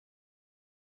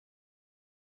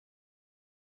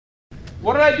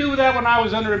What did I do with that when I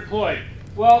was underemployed?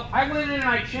 Well, I went in and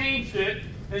I changed it.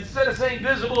 Instead of saying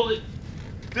visible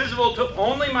to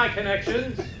only my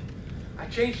connections, I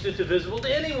changed it to visible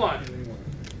to anyone.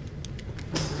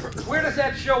 Where does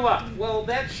that show up? Well,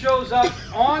 that shows up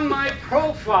on my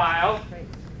profile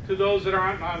to those that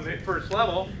aren't on the first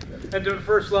level, and to the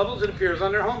first levels it appears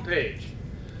on their homepage.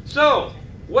 So,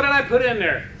 what did I put in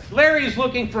there? Larry is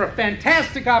looking for a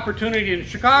fantastic opportunity in the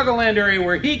Chicagoland area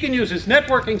where he can use his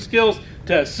networking skills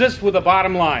to assist with the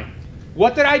bottom line.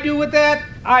 What did I do with that?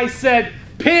 I said,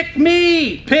 pick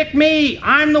me,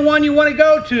 I'm the one you want to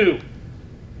go to.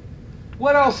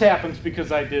 What else happens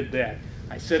because I did that?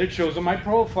 I said it shows on my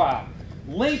profile.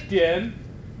 LinkedIn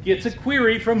gets a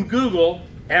query from Google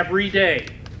every day.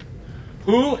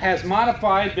 Who has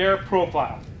modified their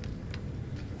profile?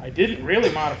 I didn't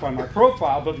really modify my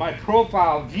profile, but my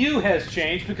profile view has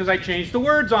changed because I changed the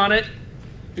words on it,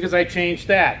 because I changed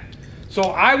that. So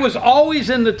I was always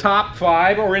in the top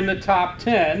 5 or in the top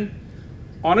 10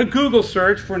 on a Google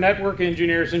search for network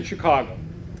engineers in Chicago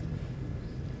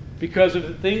because of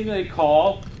the thing they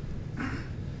call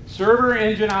server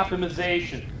engine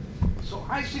optimization. So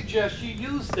I suggest you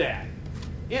use that.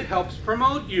 It helps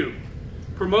promote you.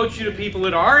 Promotes you to people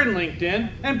that are in LinkedIn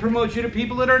and promotes you to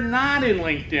people that are not in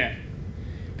LinkedIn.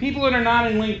 People that are not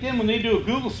in LinkedIn, when they do a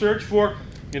Google search for,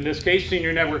 in this case,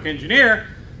 senior network engineer,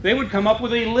 they would come up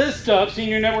with a list of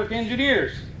senior network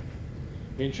engineers.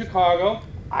 In Chicago,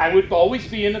 I would always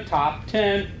be in the top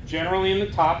 10, generally in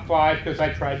the top 5, because I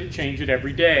tried to change it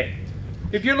every day.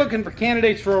 If you're looking for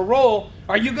candidates for a role,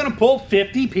 are you going to pull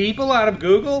 50 people out of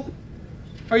Google?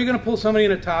 Or are you going to pull somebody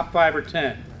in the top 5 or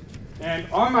 10? And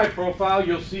on my profile,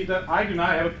 you'll see that I do not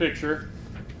have a picture.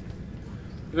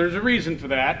 There's a reason for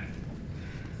that.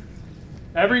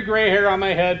 Every gray hair on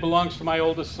my head belongs to my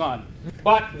oldest son.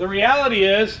 But the reality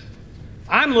is,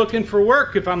 I'm looking for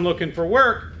work if I'm looking for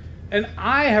work. And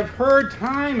I have heard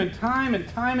time and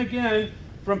time again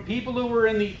from people who are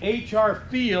in the HR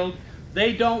field,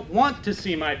 they don't want to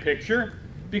see my picture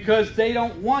because they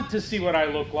don't want to see what I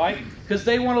look like, because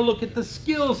they want to look at the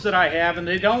skills that I have and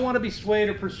they don't want to be swayed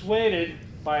or persuaded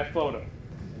by a photo.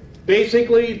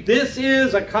 Basically, this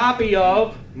is a copy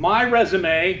of my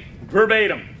resume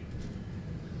verbatim.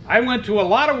 I went to a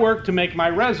lot of work to make my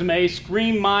resume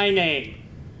scream my name.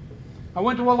 I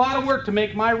went to a lot of work to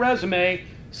make my resume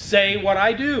say what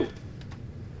I do.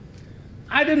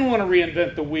 I didn't want to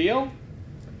reinvent the wheel.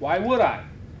 Why would I?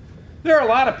 There are a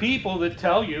lot of people that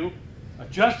tell you,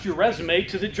 adjust your resume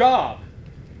to the job.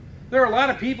 There are a lot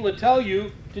of people that tell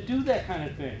you to do that kind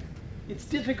of thing. It's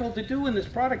difficult to do in this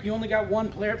product. You only got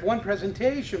one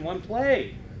presentation, one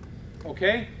play.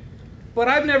 Okay? But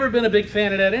I've never been a big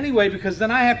fan of that anyway, because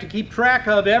then I have to keep track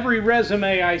of every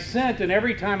resume I sent and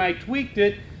every time I tweaked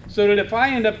it, so that if I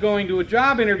end up going to a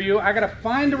job interview, I got to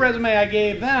find the resume I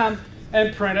gave them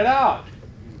and print it out.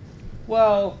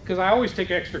 Well, because I always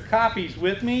take extra copies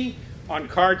with me on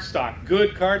cardstock,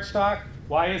 good cardstock.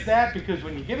 Why is that? Because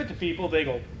when you give it to people, they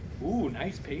go, ooh,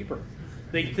 nice paper.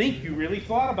 They think you really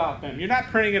thought about them. You're not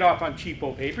printing it off on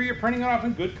cheapo paper, you're printing it off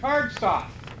in good cardstock.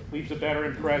 Leaves a better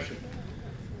impression.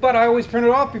 But I always print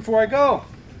it off before I go.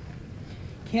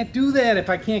 Can't do that if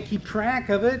I can't keep track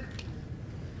of it.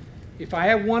 If I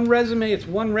have one resume, it's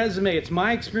one resume. It's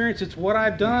my experience, it's what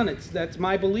I've done, that's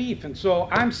my belief. And so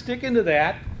I'm sticking to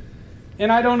that.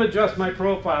 And I don't adjust my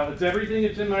profile. It's everything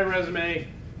that's in my resume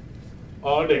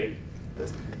all day.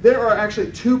 There are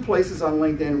actually 2 places on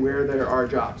LinkedIn where there are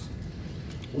jobs.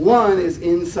 One is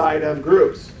inside of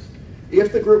groups.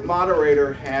 If the group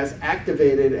moderator has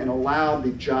activated and allowed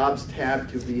the jobs tab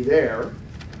to be there,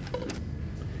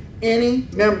 any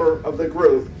member of the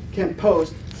group can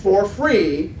post for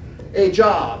free a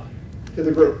job to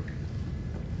the group.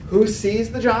 Who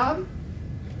sees the job?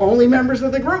 Only members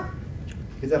of the group.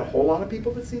 Is that a whole lot of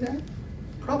people that see that?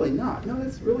 Probably not. No,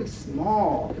 that's really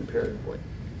small comparatively.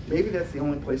 Maybe that's the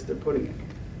only place they're putting it.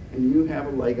 And you have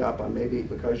a leg up on maybe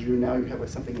because you have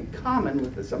something in common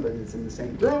with somebody that's in the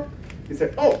same group. You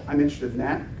say, oh, I'm interested in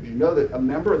that, because you know that a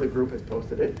member of the group has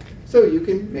posted it, so you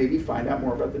can maybe find out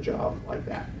more about the job like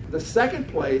that. The second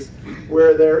place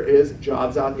where there is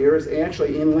jobs out here is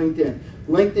actually in LinkedIn.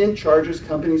 LinkedIn charges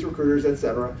companies, recruiters,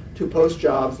 etc., to post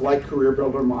jobs like Career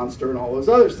Builder, Monster, and all those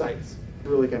other sites.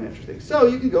 Really kind of interesting. So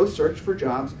you can go search for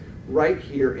jobs right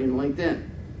here in LinkedIn.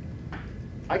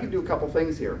 I can do a couple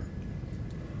things here.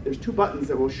 There's 2 buttons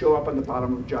that will show up on the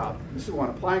bottom of the job. This is one.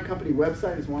 Apply a company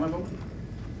website is one of them.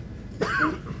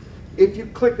 If you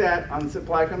click that on the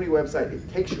Apply Company website,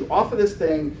 it takes you off of this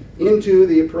thing into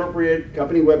the appropriate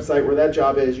company website where that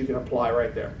job is. You can apply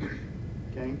right there.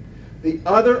 Okay. The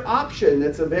other option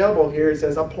that's available here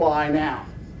says Apply Now.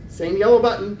 Same yellow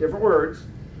button, different words.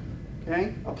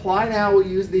 Okay? Apply now will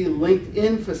use the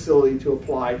LinkedIn facility to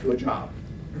apply to a job.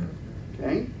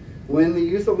 Okay? When you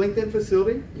use the LinkedIn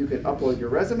facility, you can upload your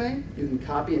resume, you can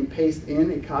copy and paste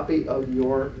in a copy of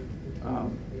your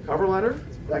cover letter,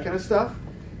 that kind of stuff.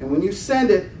 And when you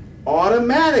send it,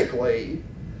 automatically,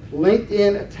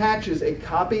 LinkedIn attaches a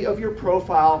copy of your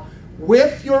profile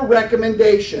with your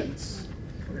recommendations.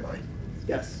 Really?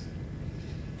 Yes.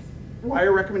 Why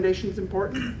are recommendations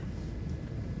important?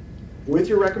 With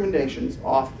your recommendations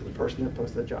off to the person that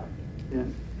posted the job.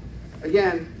 And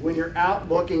again, when you're out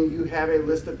looking, you have a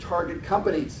list of target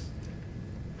companies.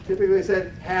 Typically I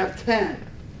said, have 10.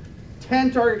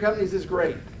 10 target companies is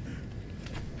great.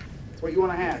 That's what you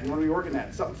want to have. You want to be working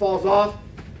at. Something falls off,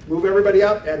 move everybody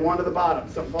up, add one to the bottom.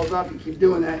 Something falls off, you keep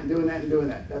doing that and doing that and doing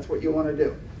that. That's what you want to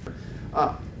do.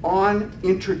 On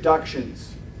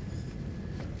introductions.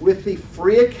 With the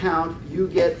free account, you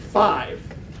get 5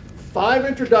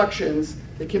 introductions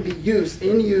that can be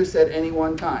in use at any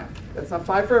one time. That's not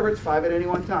 5 forever, it's 5 at any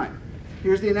one time.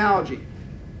 Here's the analogy.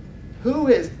 Who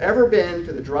has ever been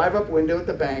to the drive-up window at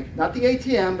the bank, not the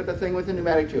ATM, but the thing with the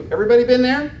pneumatic tube? Everybody been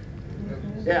there?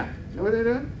 Yeah. Know what they're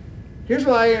doing? Here's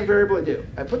what I invariably do.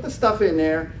 I put the stuff in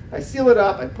there, I seal it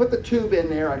up, I put the tube in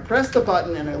there, I press the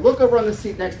button, and I look over on the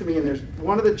seat next to me, and there's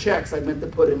one of the checks I meant to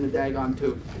put in the daggone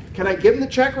tube. Can I give them the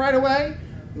check right away?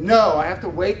 No, I have to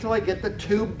wait till I get the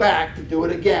tube back to do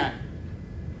it again.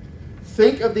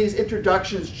 Think of these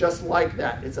introductions just like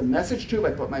that. It's a message tube.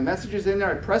 I put my messages in there.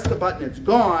 I press the button. It's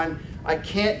gone. I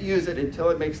can't use it until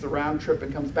it makes the round trip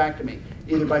and comes back to me,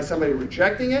 either by somebody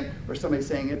rejecting it or somebody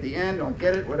saying at the end, I'll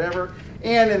get it, whatever.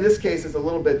 And in this case, it's a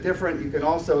little bit different. You can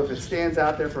also, if it stands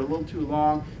out there for a little too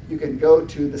long, you can go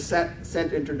to the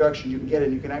sent introduction. You can get it,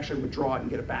 and you can actually withdraw it and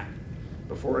get it back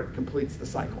before it completes the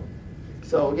cycle.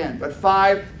 So again, but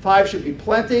 5 should be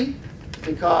plenty,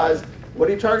 because what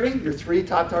are you targeting? Your 3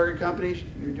 top target companies.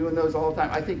 You're doing those all the time.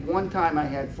 I think one time I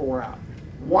had 4 out.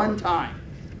 One time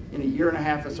in a year and a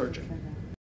half of searching.